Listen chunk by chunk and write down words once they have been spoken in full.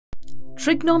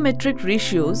Trigonometric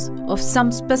ratios of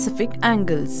some specific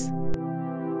angles.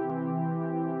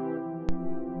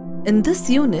 In this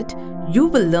unit, you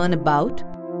will learn about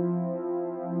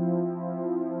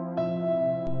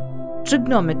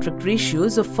trigonometric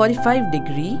ratios of 45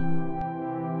 degree,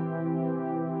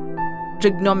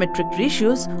 trigonometric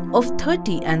ratios of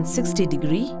 30 and 60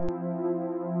 degree,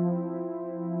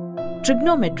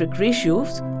 trigonometric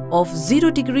ratios of 0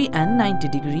 degree and 90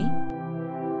 degree,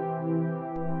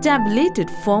 tabulated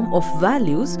form of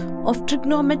values of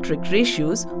trigonometric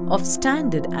ratios of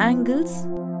standard angles,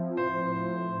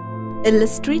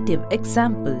 illustrative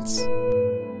examples.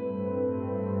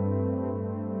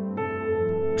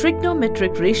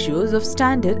 Trigonometric ratios of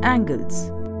standard angles.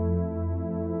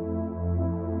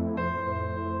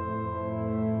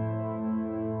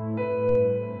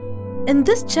 In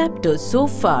this chapter so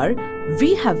far,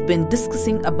 we have been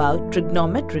discussing about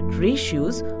trigonometric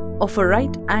ratios of a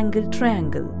right-angled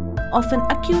triangle. Of an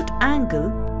acute angle,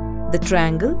 the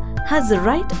triangle has a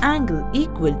right angle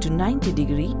equal to 90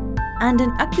 degree and an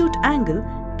acute angle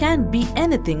can be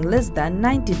anything less than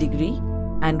 90 degree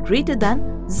and greater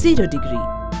than 0 degree.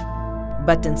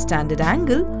 But in standard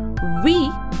angle,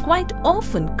 we quite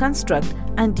often construct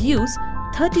and use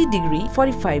 30 degree,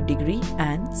 45 degree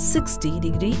and 60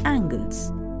 degree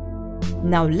angles.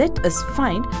 Now let us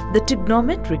find the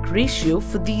trigonometric ratio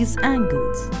for these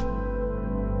angles.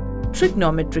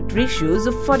 Trigonometric ratios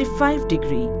of 45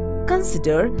 degree.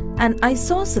 Consider an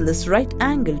isosceles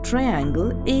right-angle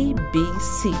triangle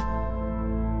ABC.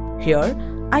 Here,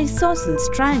 isosceles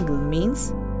triangle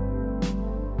means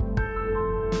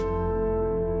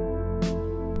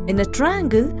in a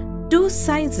triangle, two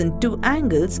sides and two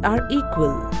angles are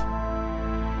equal.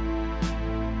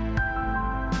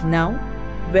 Now,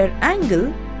 where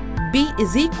angle B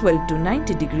is equal to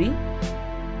 90 degree,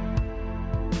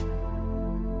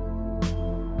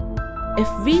 if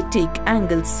we take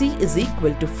angle C is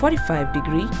equal to 45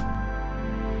 degree,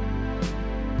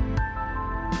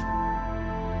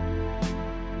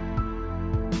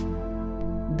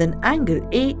 then angle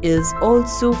A is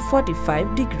also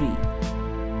 45 degree.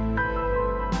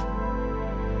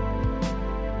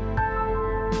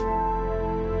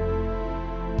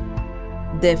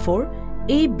 Therefore,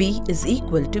 AB is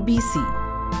equal to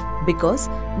BC because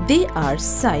they are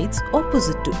sides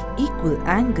opposite to equal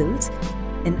angles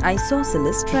in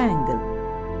isosceles triangle.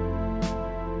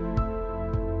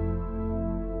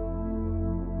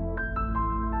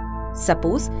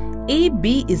 Suppose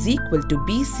AB is equal to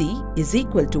BC is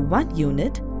equal to 1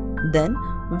 unit, then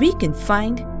we can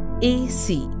find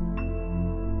AC.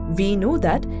 We know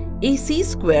that AC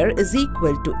square is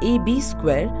equal to AB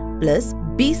square plus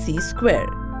BC square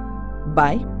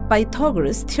by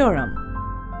Pythagoras theorem.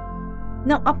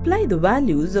 Now apply the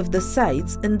values of the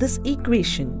sides in this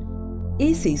equation.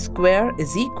 AC square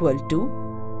is equal to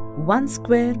 1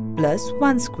 square plus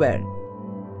 1 square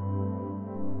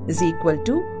is equal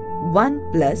to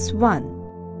 1 plus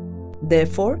 1.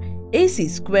 Therefore, AC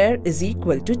square is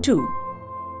equal to 2.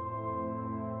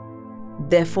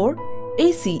 Therefore,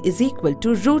 AC is equal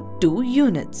to root 2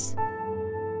 units.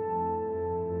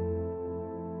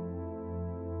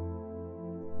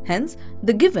 Hence,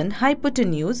 the given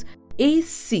hypotenuse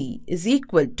AC is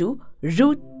equal to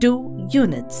root 2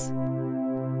 units.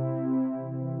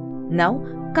 Now,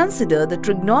 consider the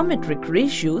trigonometric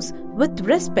ratios with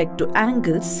respect to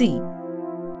angle C.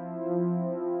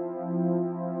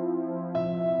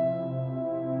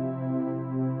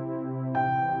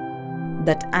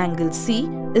 That angle C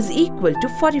is equal to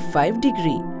 45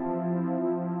 degree.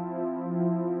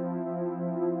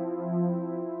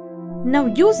 Now,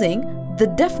 using the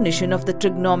definition of the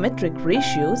trigonometric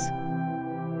ratios,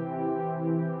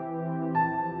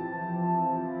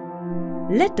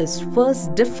 let us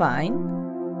first define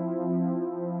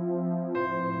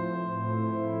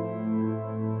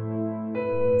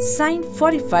sine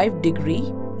 45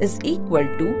 degree is equal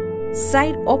to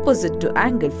side opposite to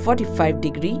angle 45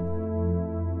 degree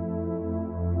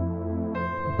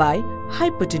by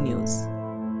hypotenuse.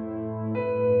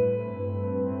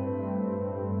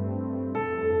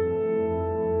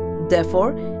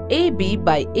 Therefore, AB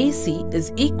by AC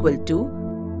is equal to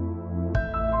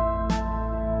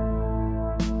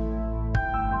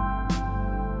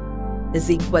is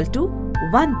equal to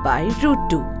 1 by root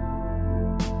 2.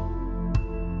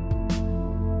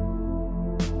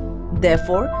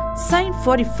 Therefore, sine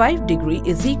 45 degree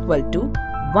is equal to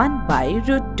 1 by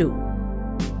root 2.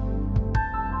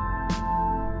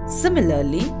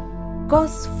 Similarly,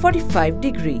 cos 45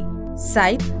 degree,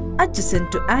 side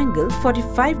adjacent to angle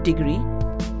 45 degree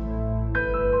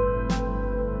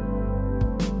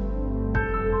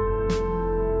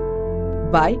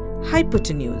by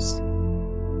hypotenuse.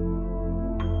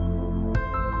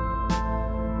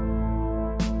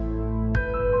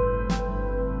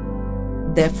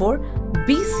 Therefore,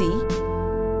 BC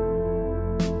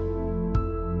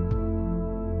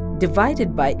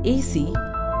divided by AC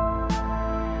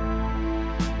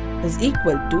is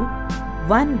equal to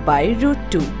 1 by root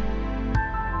 2.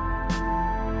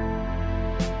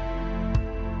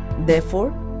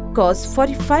 Therefore, cos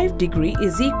 45 degree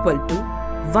is equal to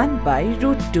 1 by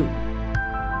root 2.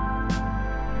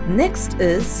 Next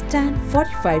is tan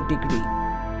 45 degree.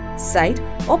 Side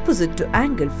opposite to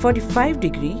angle 45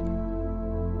 degree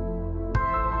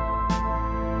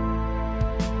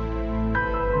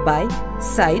by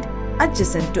side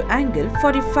adjacent to angle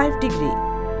 45 degree.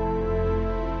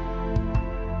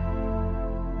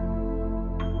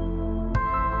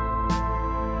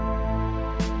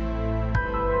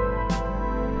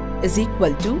 Is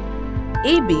equal to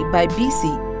AB by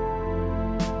BC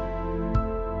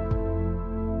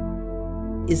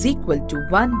is equal to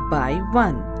 1 by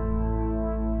 1.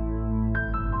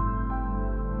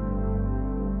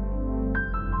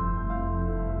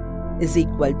 Is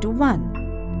equal to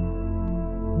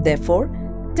 1. Therefore,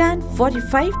 tan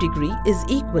 45 degree is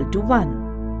equal to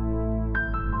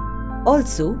 1.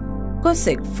 Also,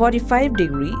 cosec 45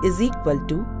 degree is equal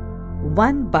to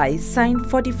 1 by sin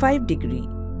 45 degree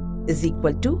is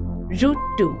equal to root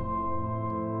 2.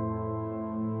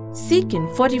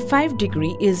 Secant 45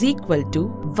 degree is equal to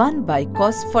 1 by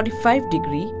cos 45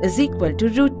 degree is equal to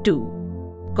root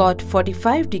 2. Cot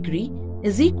 45 degree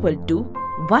is equal to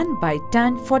 1 by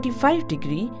tan 45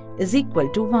 degree is equal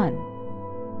to 1.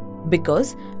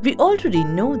 Because we already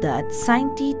know that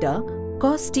sin theta,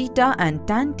 cos theta and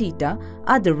tan theta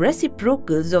are the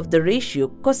reciprocals of the ratio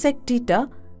cosec theta,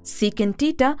 secant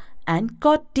theta and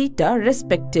cot theta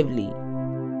respectively.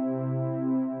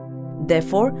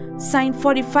 Therefore, sin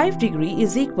 45 degree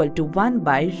is equal to 1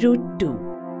 by root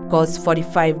 2. Cos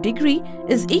 45 degree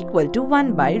is equal to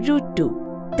 1 by root 2.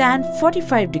 Tan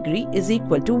 45 degree is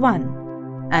equal to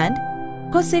 1. And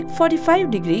cosec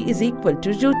 45 degree is equal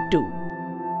to root 2.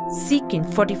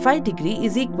 Secant 45 degree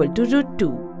is equal to root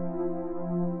 2.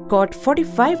 Cot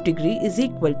 45 degree is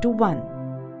equal to 1.